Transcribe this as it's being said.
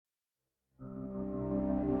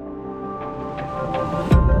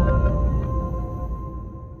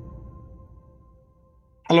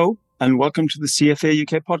Hello, and welcome to the CFA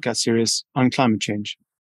UK podcast series on climate change.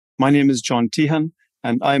 My name is John Teahan,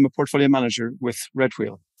 and I am a portfolio manager with Red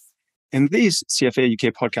Wheel. In these CFA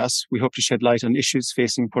UK podcasts, we hope to shed light on issues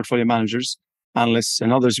facing portfolio managers, analysts,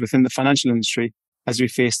 and others within the financial industry as we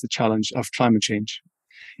face the challenge of climate change.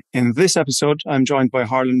 In this episode, I'm joined by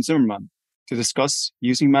Harlan Zimmerman to discuss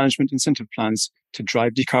using management incentive plans to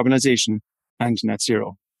drive decarbonisation and net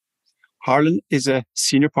zero. Harlan is a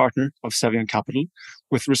senior partner of Cevian Capital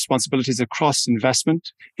with responsibilities across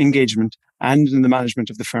investment, engagement, and in the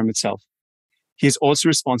management of the firm itself. He is also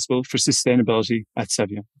responsible for sustainability at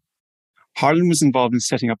Cevian. Harlan was involved in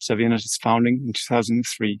setting up Cevian at its founding in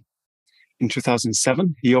 2003. In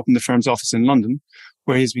 2007, he opened the firm's office in London,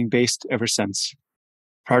 where he has been based ever since.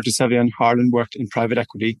 Prior to Cevian, Harlan worked in private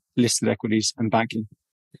equity, listed equities, and banking.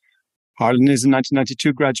 Harlan is a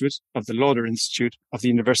 1992 graduate of the Lauder Institute of the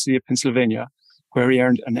University of Pennsylvania, where he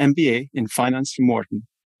earned an MBA in finance from Wharton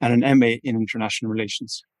and an MA in international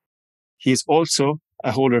relations. He is also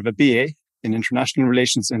a holder of a BA in international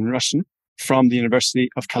relations and Russian from the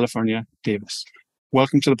University of California, Davis.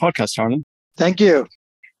 Welcome to the podcast, Harlan. Thank you.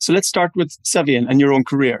 So let's start with Cevian and your own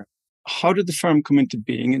career. How did the firm come into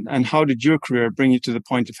being, and how did your career bring you to the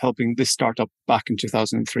point of helping this startup back in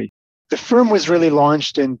 2003? The firm was really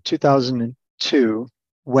launched in 2002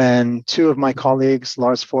 when two of my colleagues,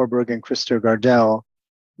 Lars Forberg and Christer Gardell,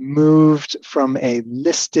 moved from a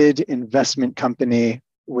listed investment company,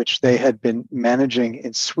 which they had been managing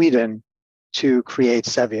in Sweden, to create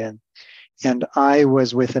Cevian. And I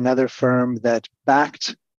was with another firm that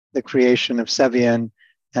backed the creation of Cevian,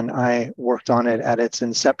 and I worked on it at its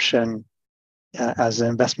inception as an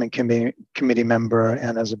investment committee member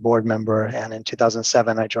and as a board member. And in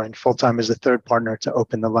 2007, I joined full-time as a third partner to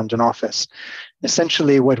open the London office.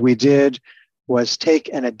 Essentially, what we did was take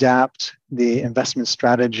and adapt the investment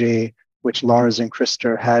strategy which Lars and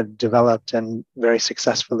Christer had developed and very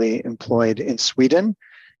successfully employed in Sweden,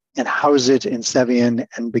 and house it in Cevian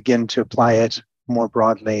and begin to apply it more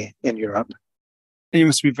broadly in Europe. And you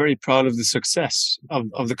must be very proud of the success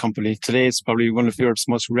of the company. Today, it's probably one of Europe's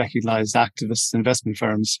most recognized activist investment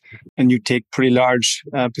firms, and you take pretty large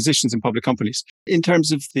positions in public companies. In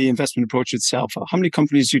terms of the investment approach itself, how many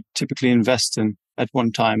companies do you typically invest in at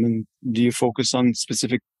one time, and do you focus on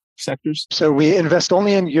specific sectors? So we invest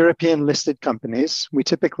only in European listed companies. We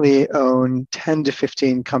typically own 10 to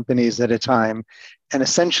 15 companies at a time. And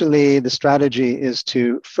essentially, the strategy is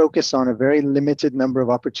to focus on a very limited number of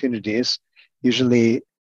opportunities, usually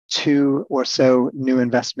 2 or so new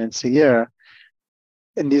investments a year.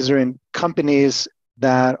 And these are in companies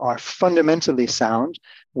that are fundamentally sound,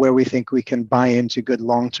 where we think we can buy into good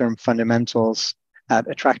long-term fundamentals at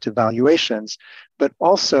attractive valuations, but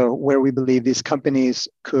also where we believe these companies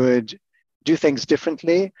could do things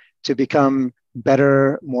differently to become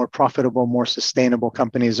better, more profitable, more sustainable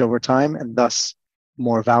companies over time, and thus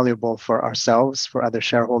more valuable for ourselves, for other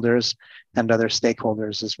shareholders, and other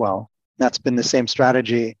stakeholders as well. That's been the same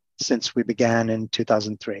strategy since we began in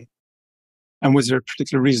 2003. And was there a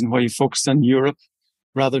particular reason why you focused on Europe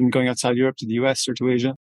rather than going outside Europe to the US or to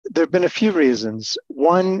Asia? There have been a few reasons.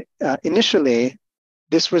 One, initially,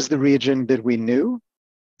 this was the region that we knew,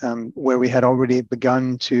 where we had already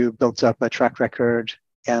begun to build up a track record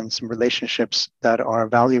and some relationships that are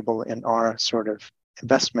valuable in our sort of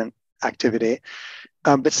investment activity.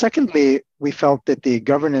 But secondly, we felt that the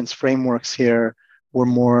governance frameworks here were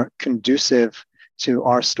more conducive to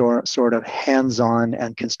our sort of hands-on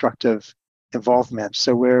and constructive involvement.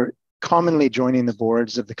 So we're commonly joining the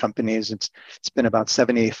boards of the companies. It's been about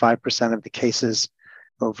 75% of the cases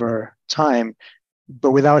over time,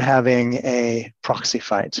 but without having a proxy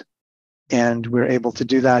fight. And we're able to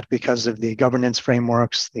do that because of the governance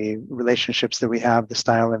frameworks, the relationships that we have, the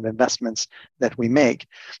style of investments that we make.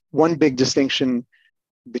 One big distinction,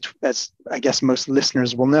 as I guess most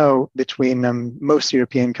listeners will know, between most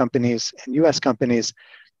European companies and US companies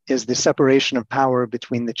is the separation of power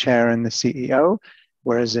between the chair and the CEO,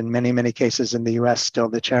 whereas in many, many cases in the US, still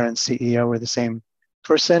the chair and CEO are the same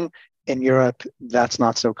person. In Europe, that's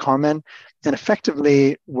not so common. And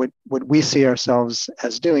effectively, what we see ourselves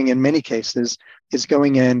as doing in many cases is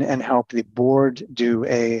going in and help the board do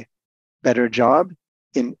a better job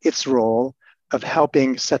in its role of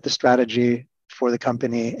helping set the strategy for the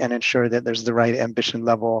company and ensure that there's the right ambition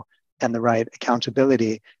level and the right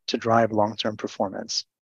accountability to drive long-term performance.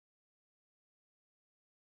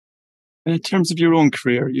 In terms of your own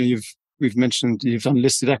career, we've mentioned you've done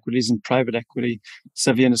listed equities and private equity.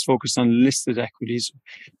 Cevian is focused on listed equities.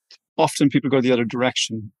 Often people go the other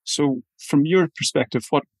direction. So from your perspective,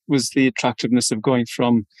 what was the attractiveness of going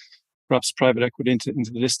from perhaps private equity into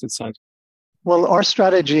the listed side? Well, our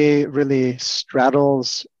strategy really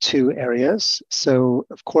straddles two areas. So,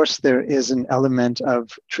 of course, there is an element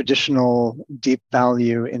of traditional deep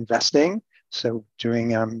value investing. So,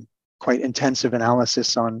 doing quite intensive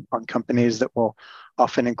analysis on companies that will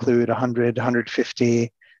often include 100,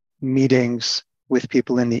 150 meetings with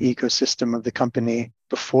people in the ecosystem of the company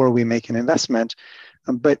before we make an investment.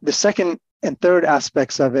 But the second and third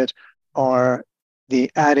aspects of it are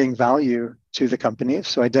the adding value to the company.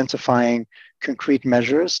 So, identifying concrete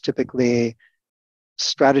measures, typically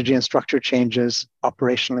strategy and structure changes,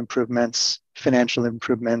 operational improvements, financial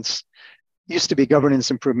improvements, used to be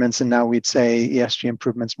governance improvements, and now we'd say ESG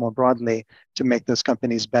improvements more broadly to make those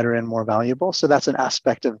companies better and more valuable. So that's an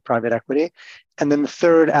aspect of private equity. And then the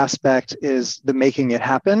third aspect is the making it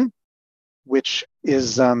happen, which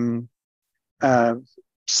is a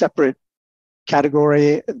separate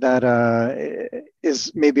category that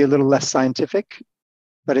is maybe a little less scientific,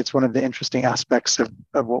 but it's one of the interesting aspects of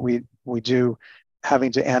what we do,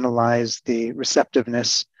 having to analyze the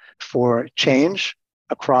receptiveness for change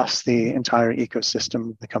across the entire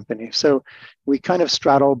ecosystem of the company. So we kind of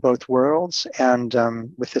straddle both worlds, and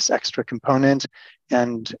with this extra component,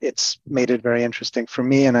 and it's made it very interesting for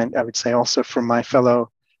me, and I would say also for my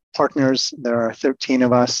fellow partners. There are 13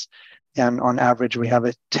 of us, and on average, we have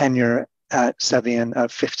a tenure at Cevian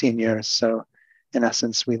of 15 years. So in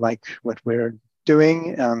essence, we like what we're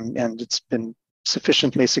doing, and it's been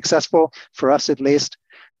sufficiently successful for us, at least,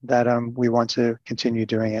 that we want to continue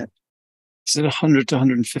doing it. You said 100 to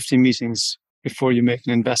 150 meetings before you make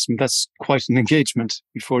an investment. That's quite an engagement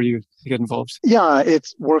before you get involved. Yeah, it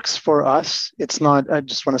works for us. It's not, I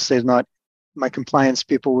just want to say, not my compliance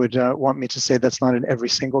people would want me to say that's not in every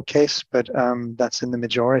single case, but that's in the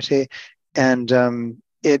majority. And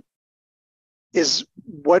it is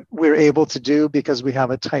what we're able to do because we have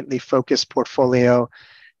a tightly focused portfolio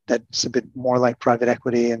that's a bit more like private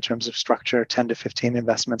equity in terms of structure, 10 to 15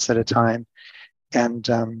 investments at a time. And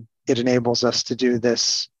it enables us to do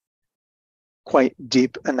this quite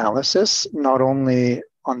deep analysis, not only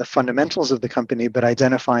on the fundamentals of the company, but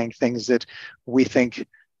identifying things that we think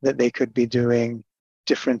that they could be doing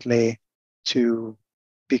differently to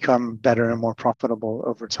become better and more profitable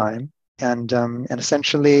over time. And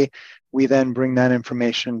essentially, we then bring that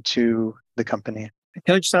information to the company.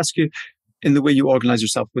 Can I just ask you, in the way you organize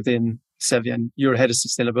yourself within Cevian, you're head of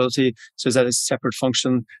sustainability. So is that a separate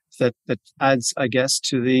function that adds, I guess,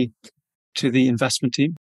 to the investment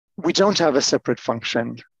team? We don't have a separate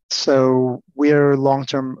function. So we're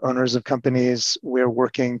long-term owners of companies. We're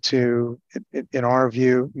working to, in our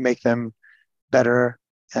view, make them better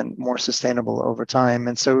and more sustainable over time.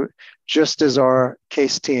 And so just as our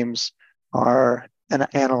case teams are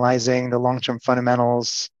analyzing the long-term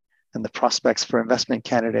fundamentals and the prospects for investment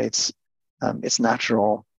candidates, it's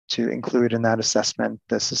natural to include in that assessment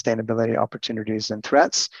the sustainability opportunities and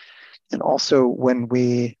threats. And also when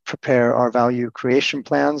we prepare our value creation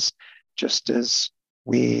plans, just as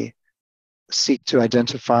we seek to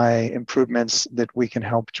identify improvements that we can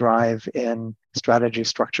help drive in strategy,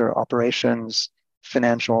 structure, operations,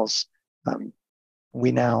 financials,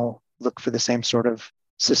 we now look for the same sort of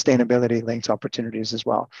sustainability linked opportunities as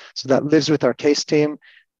well. So that lives with our case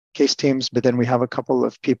teams, but then we have a couple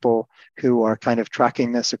of people who are kind of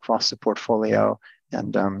tracking this across the portfolio.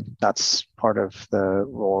 And that's part of the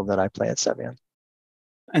role that I play at Cevian.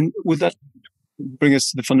 And would that bring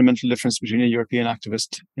us to the fundamental difference between a European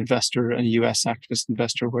activist investor and a US activist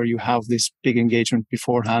investor, where you have this big engagement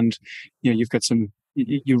beforehand? You know, you've got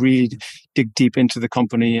you really dig deep into the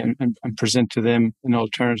company and present to them an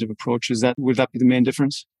alternative approach. Would that be the main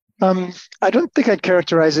difference? I don't think I'd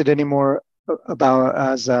characterize it anymore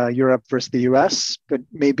as Europe versus the US, but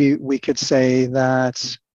maybe we could say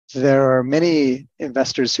that there are many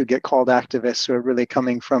investors who get called activists who are really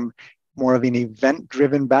coming from more of an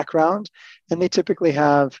event-driven background, and they typically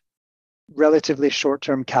have relatively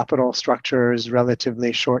short-term capital structures,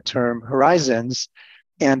 relatively short-term horizons,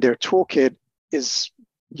 and their toolkit is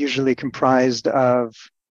usually comprised of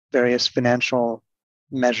various financial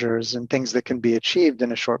measures and things that can be achieved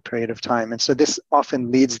in a short period of time. And so this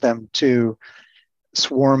often leads them to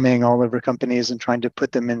swarming all over companies and trying to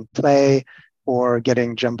put them in play or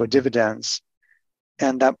getting jumbo dividends.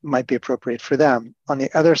 And that might be appropriate for them. On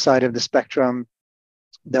the other side of the spectrum,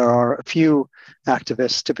 there are a few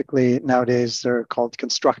activists. Typically nowadays, they're called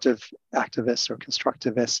constructive activists or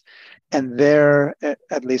constructivists. And there,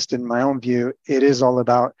 at least in my own view, it is all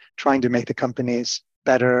about trying to make the companies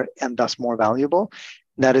better and thus more valuable.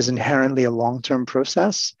 That is inherently a long-term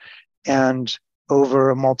process. And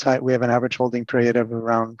over we have an average holding period of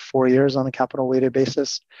around 4 years on a capital weighted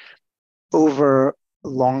basis. Over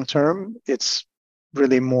long term, it's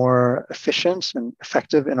really more efficient and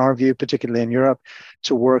effective in our view, particularly in Europe,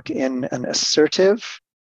 to work in an assertive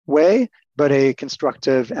way, but a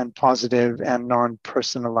constructive and positive and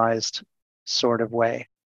non-personalized sort of way.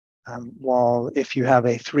 While if you have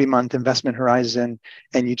a 3-month investment horizon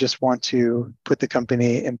and you just want to put the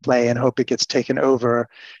company in play and hope it gets taken over,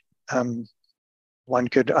 one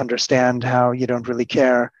could understand how you don't really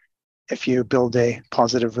care if you build a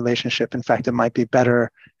positive relationship. In fact, it might be better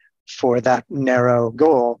for that narrow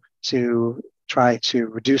goal to try to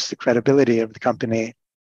reduce the credibility of the company,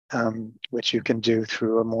 which you can do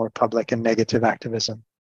through a more public and negative activism.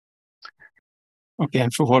 Okay,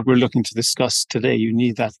 and for what we're looking to discuss today, you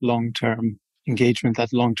need that long-term engagement,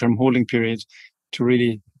 that long-term holding period to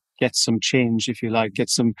really get some change, if you like, get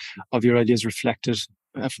some of your ideas reflected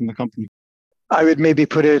from the company. I would maybe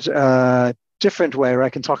put it a different way, or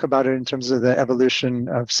I can talk about it in terms of the evolution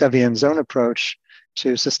of Cevian's own approach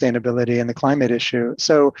to sustainability and the climate issue.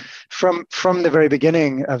 So from the very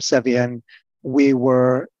beginning of Cevian, we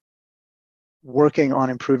were working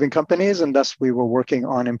on improving companies, and thus we were working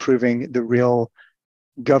on improving the real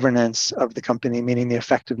governance of the company, meaning the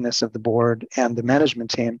effectiveness of the board and the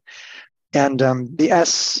management team. And the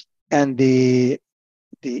S and the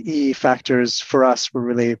E factors for us were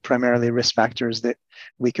really primarily risk factors that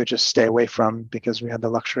we could just stay away from because we had the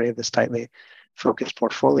luxury of this tightly focused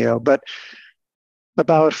portfolio. But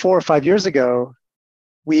about 4 or 5 years ago,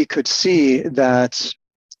 we could see that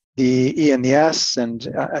the E and the S, and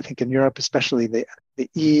I think in Europe especially the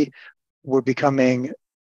E, were becoming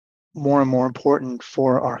more and more important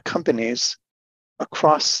for our companies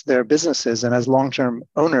across their businesses. And as long-term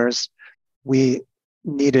owners, we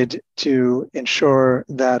needed to ensure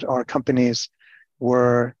that our companies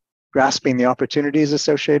were grasping the opportunities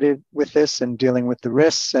associated with this and dealing with the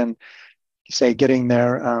risks and, say, getting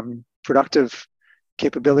their productive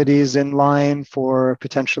capabilities in line for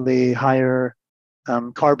potentially higher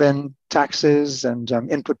carbon taxes and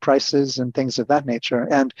input prices and things of that nature.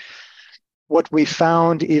 And what we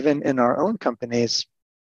found even in our own companies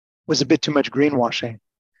was a bit too much greenwashing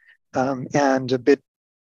and a bit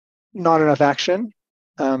not enough action.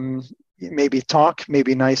 Maybe talk,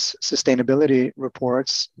 maybe nice sustainability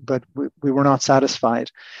reports, but we were not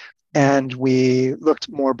satisfied. And we looked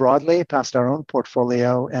more broadly past our own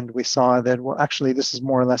portfolio and we saw that, well, actually, this is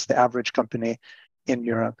more or less the average company in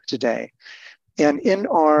Europe today. And in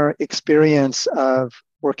our experience of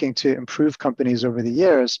working to improve companies over the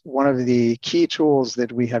years, one of the key tools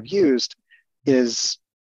that we have used is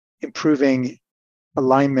improving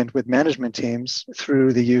alignment with management teams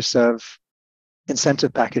through the use of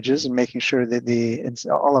incentive packages and making sure that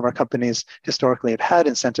all of our companies historically have had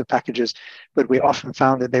incentive packages, but we often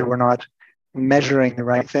found that they were not measuring the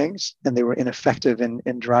right things and they were ineffective in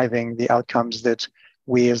driving the outcomes that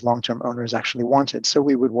we as long-term owners actually wanted. So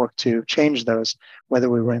we would work to change those, whether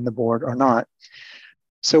we were in the board or not.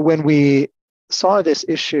 So when we saw this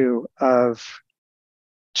issue of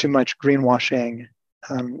too much greenwashing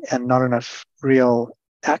and not enough real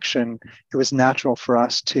action, it was natural for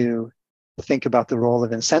us to think about the role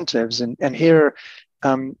of incentives. And here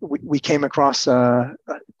we came across a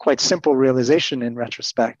quite simple realization in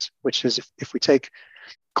retrospect, which is if we take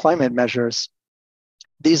climate measures,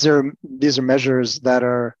 these are measures that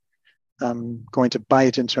are going to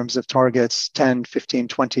bite in terms of targets 10, 15,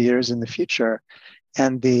 20 years in the future.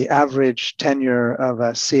 And the average tenure of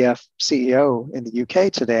a CEO in the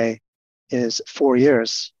UK today is 4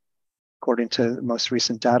 years, according to the most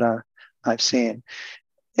recent data I've seen.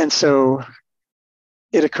 And so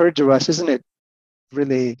it occurred to us, isn't it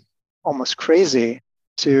really almost crazy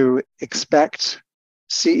to expect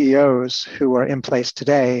CEOs who are in place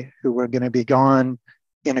today, who are going to be gone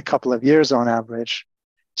in a couple of years on average,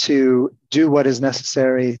 to do what is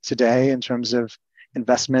necessary today in terms of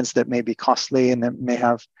investments that may be costly and that may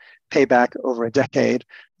have payback over a decade,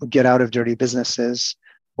 or get out of dirty businesses,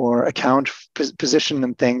 or position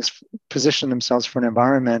themselves for an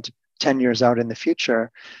environment 10 years out in the future.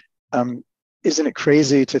 Isn't it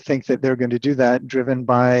crazy to think that they're going to do that driven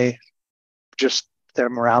by just their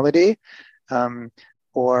morality?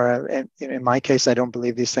 Or in my case, I don't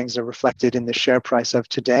believe these things are reflected in the share price of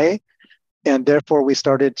today. And therefore, we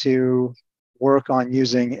started to work on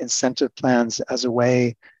using incentive plans as a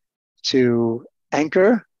way to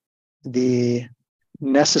anchor the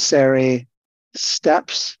necessary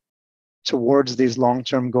steps towards these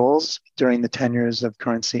long-term goals during the tenures of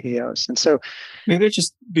current CEOs. And so maybe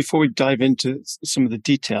just before we dive into some of the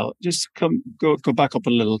detail, just go back up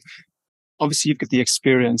a little. Obviously, you've got the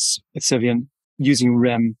experience at Cevian using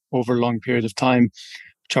REM over a long period of time.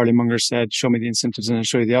 Charlie Munger said, show me the incentives and I'll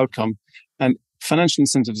show you the outcome. And Financial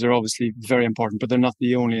incentives are obviously very important, but they're not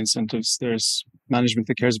the only incentives. There's management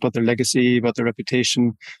that cares about their legacy, about their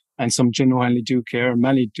reputation, and some genuinely do care.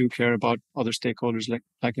 Many do care about other stakeholders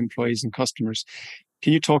like employees and customers.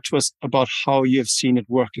 Can you talk to us about how you have seen it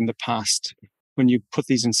work in the past when you put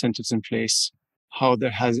these incentives in place, how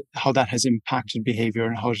that has impacted behavior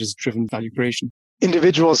and how it has driven value creation?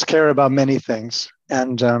 Individuals care about many things,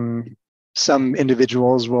 and some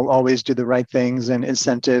individuals will always do the right things, and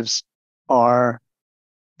incentives are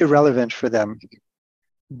irrelevant for them.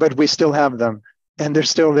 But we still have them, and they're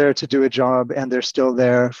still there to do a job, and they're still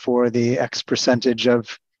there for the X percentage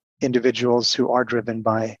of individuals who are driven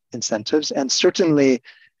by incentives. And certainly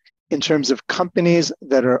in terms of companies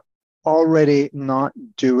that are already not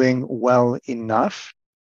doing well enough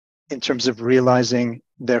in terms of realizing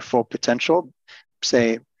their full potential,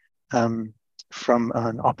 say, from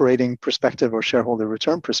an operating perspective or shareholder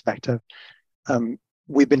return perspective,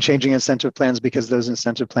 we've been changing incentive plans because those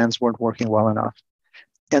incentive plans weren't working well enough.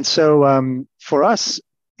 And so for us,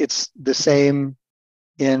 it's the same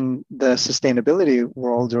in the sustainability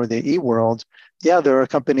world or the e-world. Yeah, there are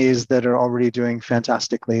companies that are already doing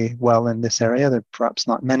fantastically well in this area. There are perhaps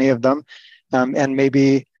not many of them. And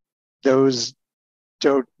maybe those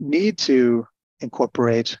don't need to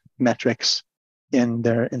incorporate metrics in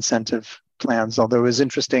their incentive plans. Although it was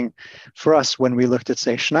interesting for us when we looked at,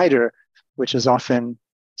 say, Schneider, which is often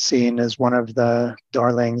seen as one of the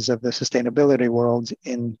darlings of the sustainability world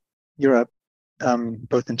in Europe,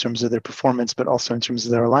 both in terms of their performance, but also in terms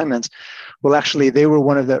of their alignments. Well, actually, they were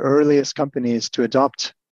one of the earliest companies to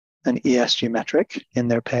adopt an ESG metric in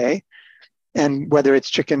their pay. And whether it's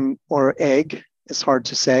chicken or egg, it's hard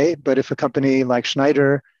to say. But if a company like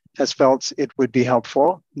Schneider has felt it would be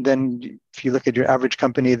helpful, then if you look at your average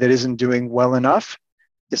company that isn't doing well enough,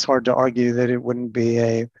 it's hard to argue that it wouldn't be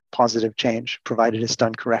a positive change, provided it's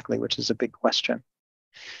done correctly, which is a big question.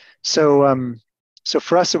 So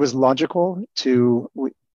for us, it was logical to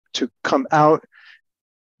come out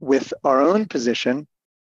with our own position,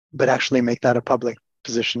 but actually make that a public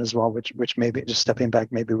position as well, which maybe, just stepping back,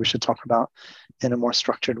 maybe we should talk about in a more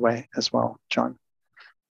structured way as well, John.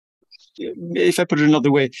 If I put it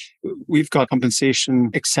another way, we've got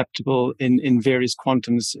compensation acceptable in various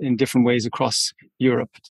quantums in different ways across Europe.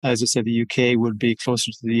 As I said, the UK would be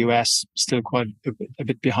closer to the US, still quite a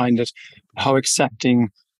bit behind it. How accepting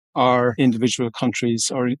are individual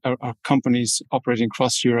countries or companies operating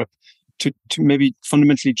across Europe to maybe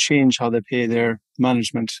fundamentally change how they pay their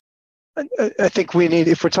management? I think we need,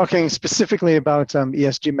 if we're talking specifically about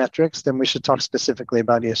ESG metrics, then we should talk specifically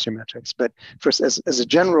about ESG metrics. But first, as a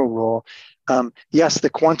general rule, yes, the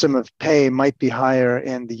quantum of pay might be higher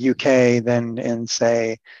in the UK than in,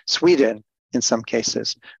 say, Sweden in some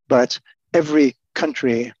cases. But every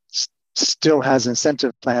country still has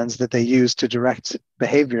incentive plans that they use to direct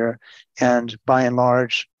behavior. And by and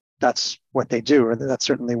large, that's what they do, or that's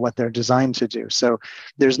certainly what they're designed to do. So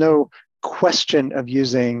there's no question of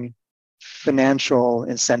using financial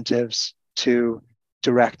incentives to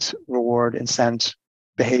direct, reward, incent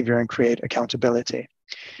behavior and create accountability.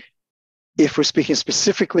 If we're speaking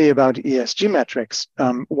specifically about ESG metrics,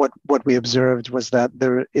 what we observed was that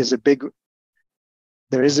there is a big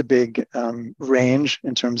range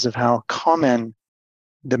in terms of how common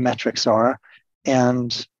the metrics are,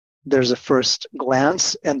 and there's a first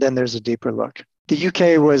glance and then there's a deeper look. The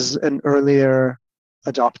UK was an earlier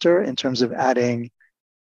adopter in terms of adding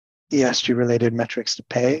ESG-related metrics to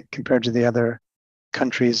pay compared to the other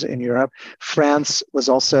countries in Europe. France was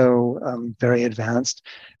also very advanced,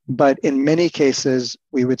 but in many cases,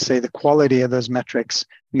 we would say the quality of those metrics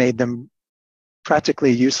made them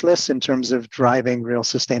practically useless in terms of driving real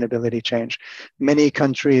sustainability change. Many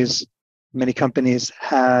countries, many companies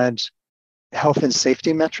had health and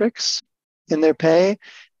safety metrics in their pay.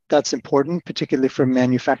 That's important, particularly for a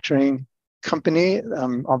manufacturing company.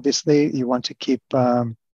 Obviously, you want to keep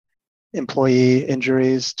employee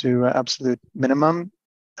injuries to absolute minimum.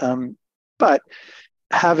 But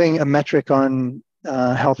having a metric on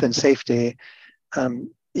health and safety,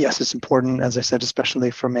 yes, it's important, as I said,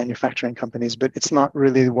 especially for manufacturing companies, but it's not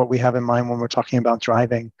really what we have in mind when we're talking about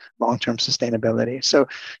driving long-term sustainability. So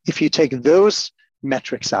if you take those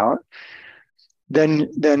metrics out,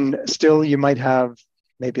 then still you might have,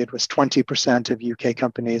 maybe it was 20% of UK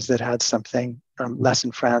companies that had something, less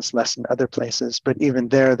in France, less in other places. But even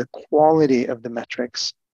there, the quality of the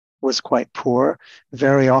metrics was quite poor.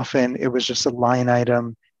 Very often, it was just a line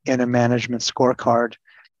item in a management scorecard,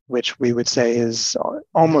 which we would say is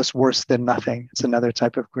almost worse than nothing. It's another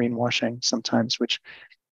type of greenwashing sometimes, which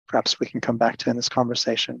perhaps we can come back to in this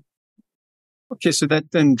conversation. Okay, so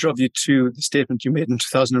that then drove you to the statement you made in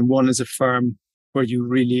 2001 as a firm where you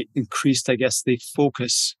really increased, I guess, the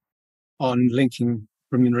focus on linking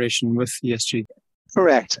remuneration with ESG.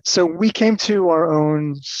 Correct. So we came to our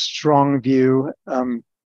own strong view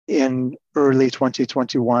in early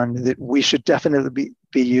 2021 that we should definitely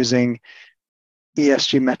be using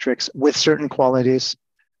ESG metrics with certain qualities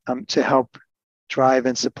to help drive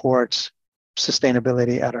and support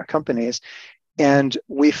sustainability at our companies. And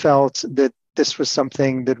we felt that this was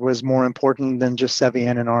something that was more important than just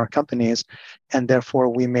Cevian and our companies. And therefore,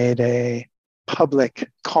 we made a public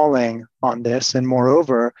calling on this. And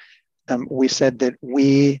moreover, we said that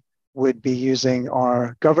we would be using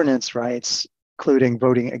our governance rights, including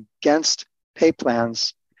voting against pay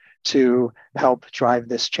plans, to help drive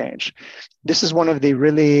this change. This is one of the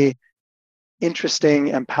really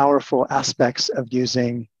interesting and powerful aspects of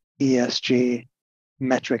using ESG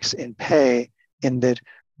metrics in pay, in that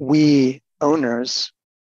we owners,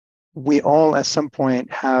 we all at some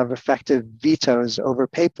point have effective vetoes over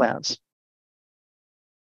pay plans.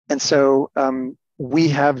 And so we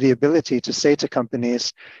have the ability to say to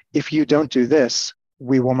companies, if you don't do this,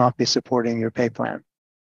 we will not be supporting your pay plan.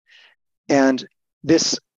 And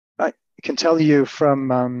this, I can tell you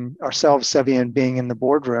from ourselves, Cevian, being in the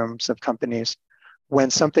boardrooms of companies, when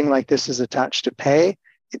something like this is attached to pay,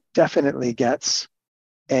 it definitely gets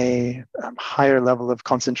a higher level of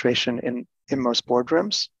concentration in most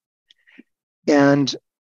boardrooms. And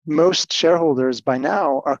most shareholders by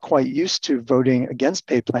now are quite used to voting against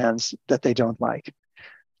pay plans that they don't like.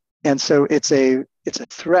 And so it's a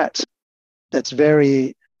threat that's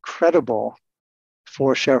very credible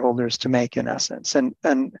for shareholders to make, in essence.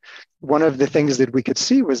 And one of the things that we could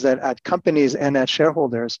see was that at companies and at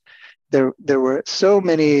shareholders, there were so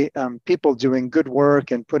many people doing good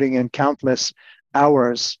work and putting in countless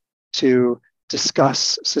hours to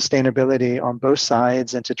discuss sustainability on both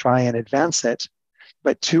sides and to try and advance it.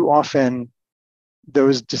 But too often,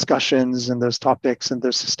 those discussions and those topics and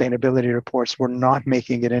those sustainability reports were not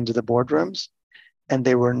making it into the boardrooms, and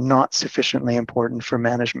they were not sufficiently important for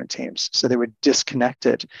management teams. So they were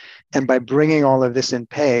disconnected. And by bringing all of this in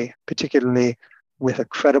pay, particularly with a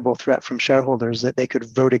credible threat from shareholders that they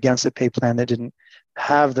could vote against a pay plan that didn't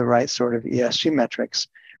have the right sort of ESG metrics,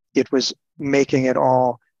 it was making it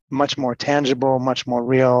all much more tangible, much more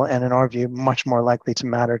real, and in our view, much more likely to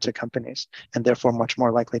matter to companies, and therefore much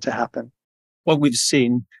more likely to happen. What we've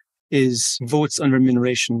seen is votes on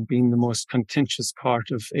remuneration being the most contentious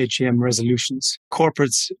part of AGM resolutions.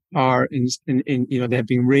 Corporates are they have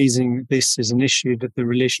been raising this as an issue, that the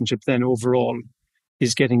relationship then overall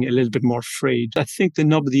is getting a little bit more frayed. I think the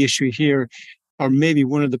nub of the issue here, or maybe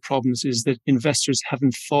one of the problems, is that investors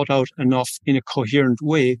haven't thought out enough in a coherent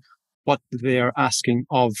way what they are asking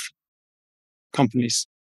of companies.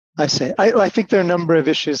 I see. I think there are a number of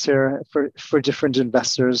issues here for different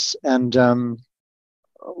investors. And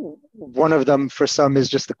one of them for some is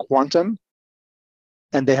just the quantum.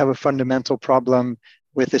 And they have a fundamental problem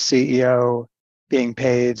with the CEO being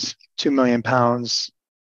paid £2 million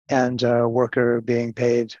and a worker being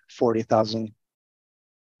paid 40,000.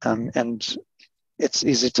 And it's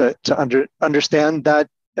easy to understand that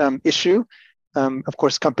issue. Of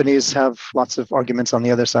course, companies have lots of arguments on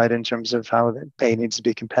the other side in terms of how the pay needs to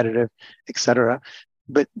be competitive, et cetera.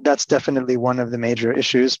 But that's definitely one of the major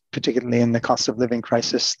issues, particularly in the cost of living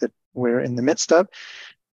crisis that we're in the midst of.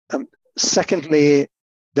 Secondly,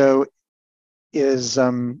 though, is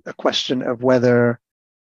a question of whether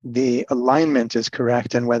the alignment is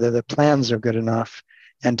correct and whether the plans are good enough.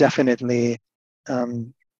 And definitely,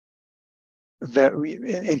 in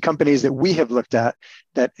companies that we have looked at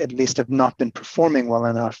that at least have not been performing well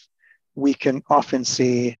enough, we can often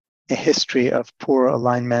see a history of poor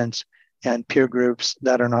alignment and peer groups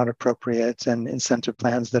that are not appropriate and incentive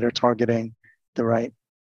plans that are targeting the right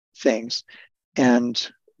things.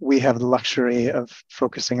 And we have the luxury of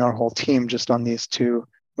focusing our whole team just on these 2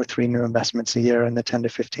 or 3 new investments a year and the 10 to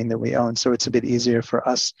 15 that we own. So it's a bit easier for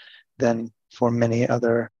us than for many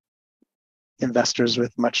other investors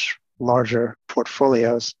with much larger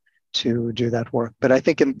portfolios to do that work. But I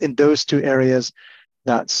think in those 2 areas,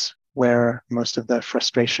 that's where most of the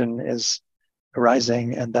frustration is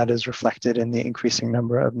arising, and that is reflected in the increasing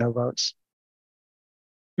number of no votes.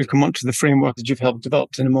 We'll come on to the framework that you've helped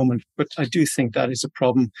develop in a moment, but I do think that is a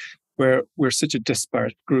problem where we're such a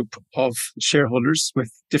disparate group of shareholders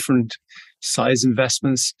with different size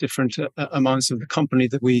investments, different amounts of the company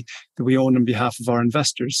that we own on behalf of our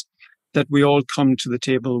investors, that we all come to the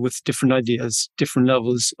table with different ideas, different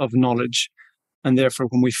levels of knowledge. And therefore,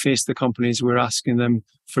 when we face the companies, we're asking them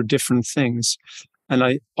for different things. And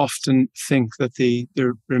I often think that the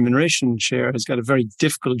remuneration chair has got a very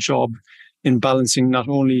difficult job in balancing not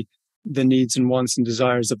only the needs and wants and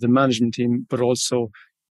desires of the management team, but also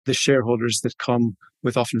the shareholders that come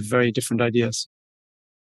with often very different ideas.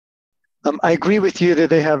 I agree with you that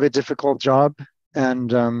they have a difficult job,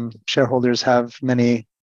 and shareholders have many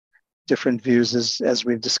different views as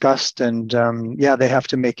we've discussed. And they have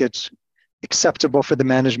to make it acceptable for the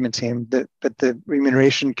management team. But the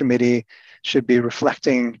remuneration committee should be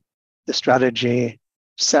reflecting the strategy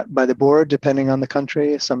set by the board, depending on the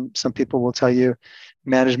country. Some people will tell you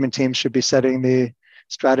management team should be setting the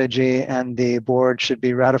strategy and the board should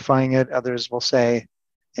be ratifying it. Others will say,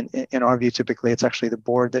 in our view, typically it's actually the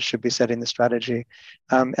board that should be setting the strategy.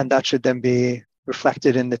 And that should then be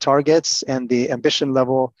reflected in the targets, and the ambition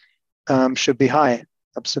level should be high,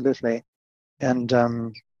 absolutely. And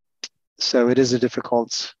so it is a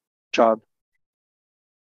difficult job.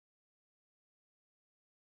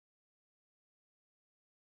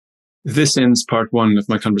 This ends part one of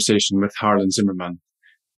my conversation with Harlan Zimmerman.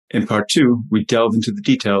 In part two, we delve into the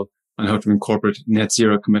detail on how to incorporate net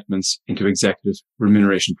zero commitments into executive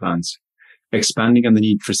remuneration plans, expanding on the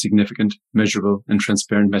need for significant, measurable and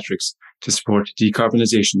transparent metrics to support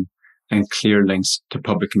decarbonisation and clear links to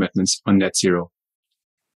public commitments on net zero.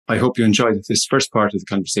 I hope you enjoyed this first part of the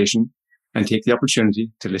conversation and take the opportunity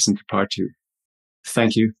to listen to part two.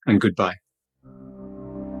 Thank you and goodbye.